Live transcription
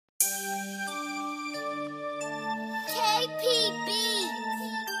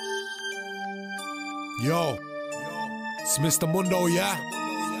Yo, it's Mr. Mundo, yeah?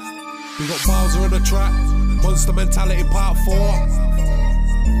 We got Bowzer on the track, Monster Mentality Part 4.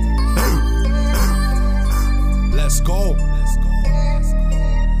 Let's go.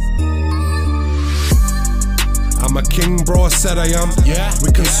 I'm a king, bro, I said I am. Yeah,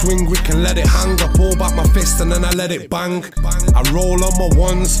 we can swing, we can let it hang. I pull back my fist and then I let it bang. I roll on my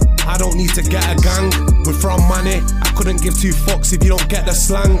ones, I don't need to get a gang. We're from money, I couldn't give two fucks if you don't get the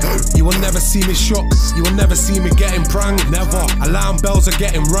slang. You will never see me shook, you will never see me getting pranged. Never, alarm bells are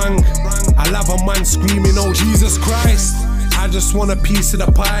getting rang. I'll have a man screaming, oh Jesus Christ. I just want a piece of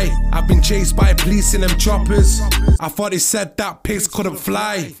the pie. I've been chased by police in them choppers. I thought they said that pigs couldn't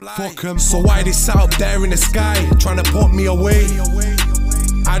fly. Fuck 'em. So why they sat up there in the sky trying to put me away?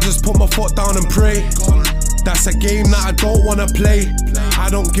 I just put my foot down and pray. That's a game that I don't wanna play. I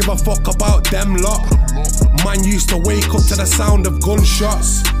don't give a fuck about them lot. Man used to wake up to the sound of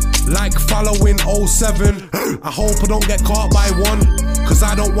gunshots, like following 07. I hope I don't get caught by one, cause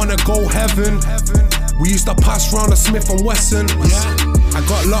I don't wanna go heaven. We used to pass round a Smith & Wesson. Yeah, I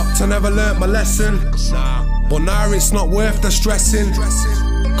got locked and never learnt my lesson. But now it's not worth the stressing,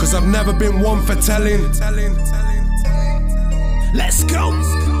 cause I've never been one for telling. Let's go!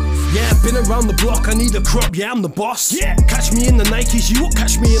 Yeah, been around the block, I need a crop, yeah, I'm the boss. Yeah, catch me in the Nikes, you won't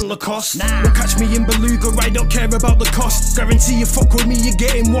catch me in Lacoste. Nah, don't catch me in Beluga, I don't care about the cost. Guarantee you fuck with me, you're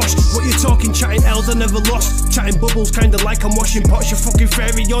getting washed. What you talking, chatting L's, I never lost. Chatting bubbles, kinda like I'm washing pots. You're fucking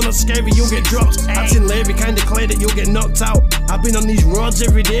fairy, you're not scary, you'll get dropped. Acting Larry, kinda clear that you'll get knocked out. I've been on these roads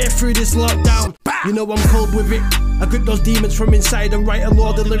every day through this lockdown. You know I'm cold with it. I grip those demons from inside and write a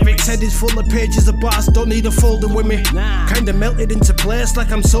load of lyrics. Head is full of pages of bars, don't need a folder with me. Kinda melted into place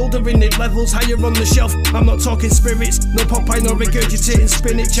like I'm soldering it. Levels higher on the shelf, I'm not talking spirits. No Popeye, no regurgitating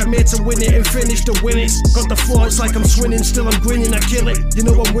spinach. I'm here to win it and finish the winnings. Got the floor, it's like I'm swinging, still I'm grinning, I kill it. You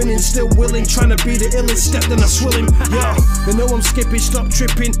know I'm winning, still willing, trying to be the illest. Step then I swill him, yeah. They know I'm skipping, stop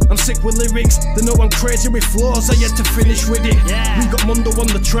tripping. I'm sick with lyrics, they know I'm crazy with flaws. I had to finish with it. We got Mundo on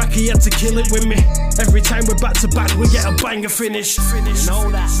the track, he had to kill it with me. Every time we're back to back, we get a banger finish. Know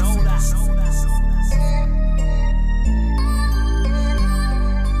that.